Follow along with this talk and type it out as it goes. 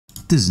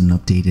This is an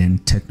update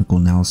and technical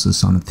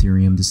analysis on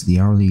Ethereum. This is the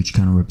hourly, each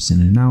candle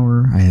represented an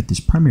hour. I had this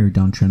primary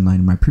downtrend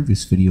line in my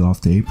previous video off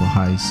the April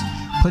highs.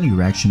 Plenty of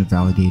reaction to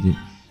validate it.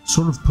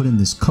 Sort of put in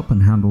this cup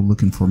and handle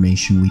looking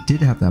formation. We did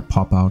have that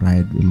pop out. I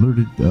had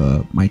alerted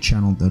my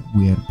channel that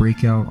we had a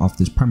breakout off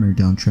this primary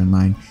downtrend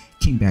line.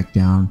 Came back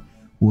down.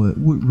 What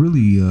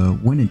really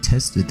went and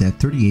tested that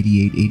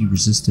 3088.80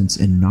 resistance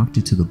and knocked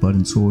it to the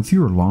button. So if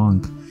you were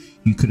long,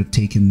 you could have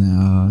taken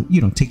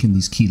taken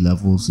these key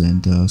levels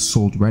and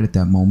sold right at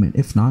that moment.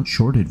 If not,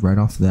 shorted right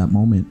off of that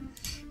moment,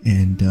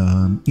 and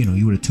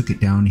you would have took it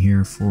down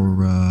here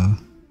for a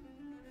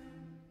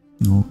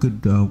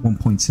good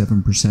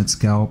 1.7%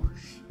 scalp,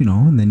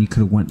 and then you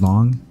could have went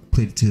long,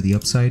 played it to the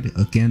upside.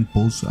 Again,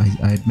 bulls. I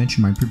had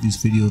mentioned in my previous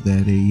video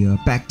that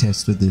a back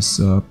test of this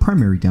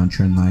primary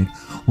downtrend line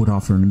would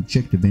offer an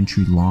objective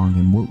entry long,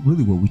 and what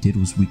we did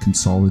was we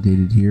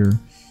consolidated here.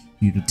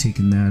 You'd have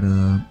taken that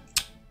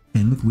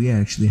and look, we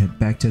actually had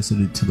back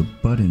tested it to the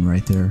button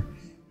right there.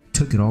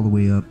 Took it all the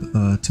way up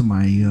to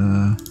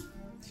my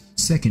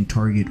second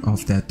target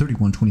off that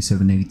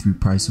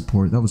 3127.83 price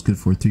support. That was good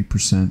for a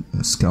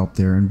 3% scalp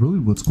there. And really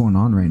what's going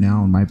on right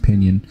now, in my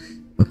opinion,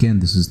 again,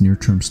 this is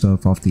near-term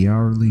stuff off the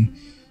hourly.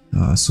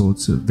 So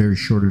it's a very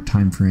shorter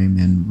time frame.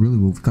 And really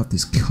we've got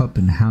this cup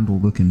and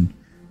handle looking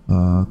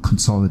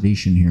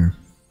consolidation here.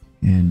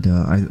 And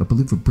I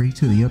believe a break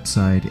to the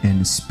upside, and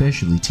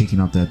especially taking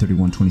out that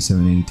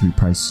 3127.83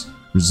 price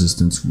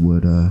resistance,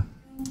 would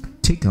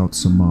take out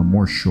some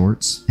more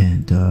shorts,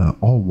 and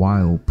all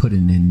while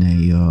putting in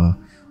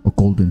a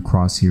golden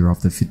cross here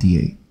off the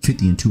 50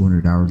 and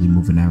 200 hourly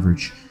moving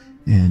average.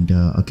 And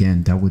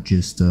again, that would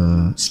just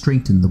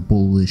strengthen the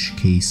bullish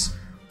case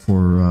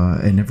for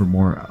an ever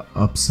more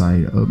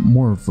upside,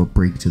 more of a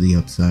break to the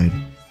upside,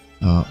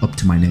 up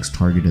to my next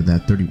target of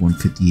that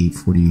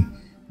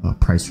 3158.40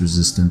 price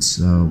resistance.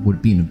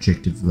 Would be an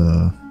objective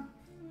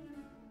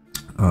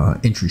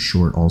entry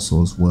short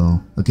also as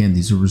well. Again,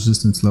 these are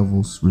resistance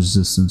levels.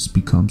 Resistance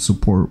becomes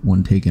support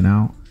when taken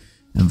out,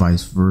 and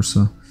vice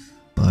versa.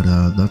 But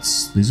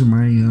these are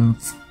my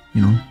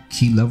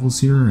key levels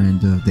here, and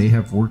they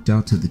have worked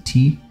out to the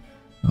T.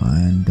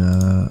 And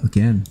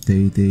again,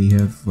 they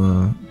have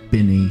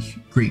been a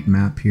great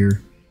map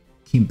here.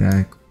 Came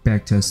back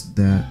tested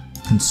that,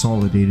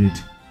 consolidated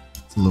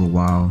for a little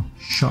while,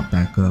 shot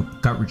back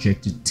up, got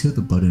rejected to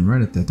the button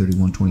right at that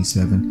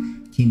 3127.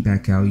 Came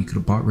back out. You could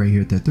have bought right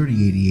here at that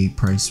 3088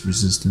 price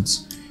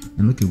resistance,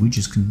 and look at we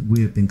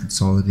have been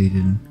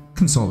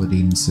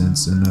consolidating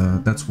since,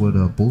 and that's what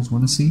bulls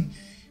want to see,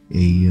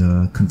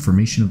 a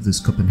confirmation of this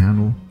cup and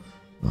handle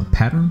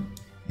pattern,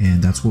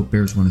 and that's what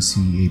bears want to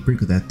see, a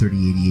break of that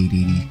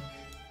 3088.80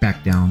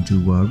 back down to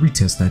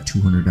retest that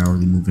 200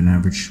 hourly moving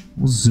average.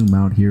 We'll zoom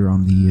out here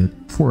on the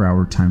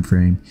 4-hour time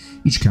frame.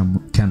 Each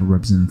candle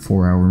represents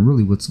 4 hour, and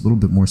really what's a little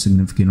bit more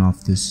significant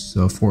off this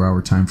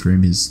 4-hour time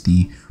frame is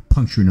the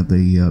puncturing of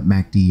the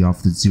MACD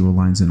off the zero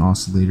lines and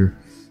oscillator.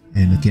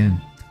 And again,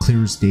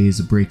 clear as day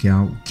is a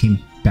breakout. Came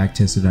back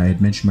tested. I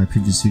had mentioned in my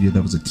previous video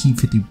that was a key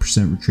 50%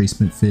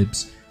 retracement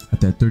fibs at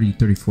that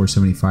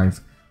 34.75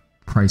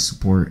 price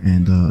support.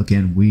 And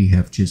again, we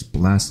have just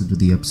blasted to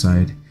the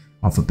upside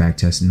off of back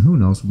testing. Who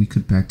knows, we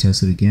could back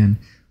test it again,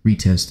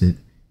 retest it,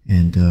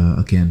 and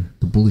again,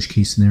 the bullish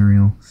case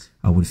scenario,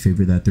 I would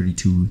favor that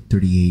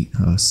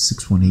 32.38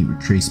 618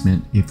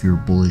 retracement if you're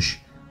bullish.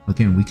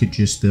 Again, we could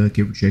just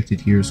get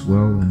rejected here as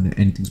well, and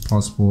anything's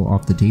possible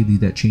off the daily.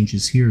 That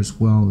changes here as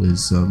well.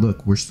 Is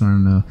look, we're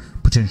starting to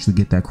potentially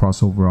get that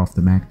crossover off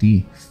the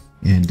MACD,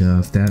 and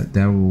if that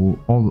will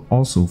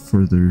also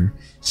further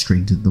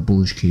strengthen the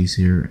bullish case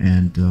here,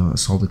 and a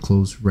solid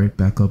close right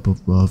back up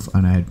above.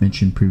 And I had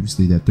mentioned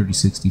previously that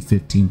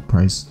 3060.15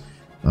 price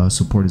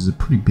support is a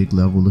pretty big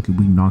level. Look at,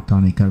 we knocked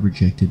on it, got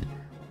rejected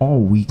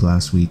all week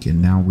last week,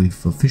 and now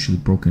we've officially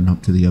broken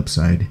up to the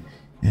upside.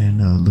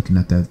 And looking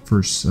at that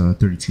first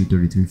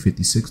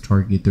 33.56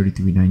 target,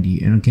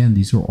 33.90, and again,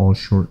 these are all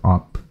short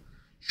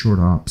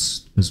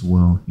ops as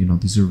well.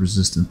 These are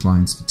resistant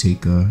lines to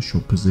take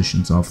short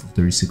positions off of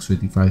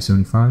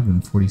 36.55.75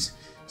 and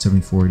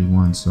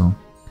 40.74.81. So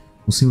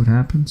we'll see what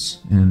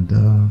happens, and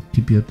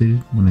keep you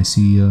updated when I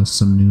see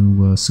some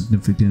new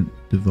significant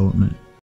development.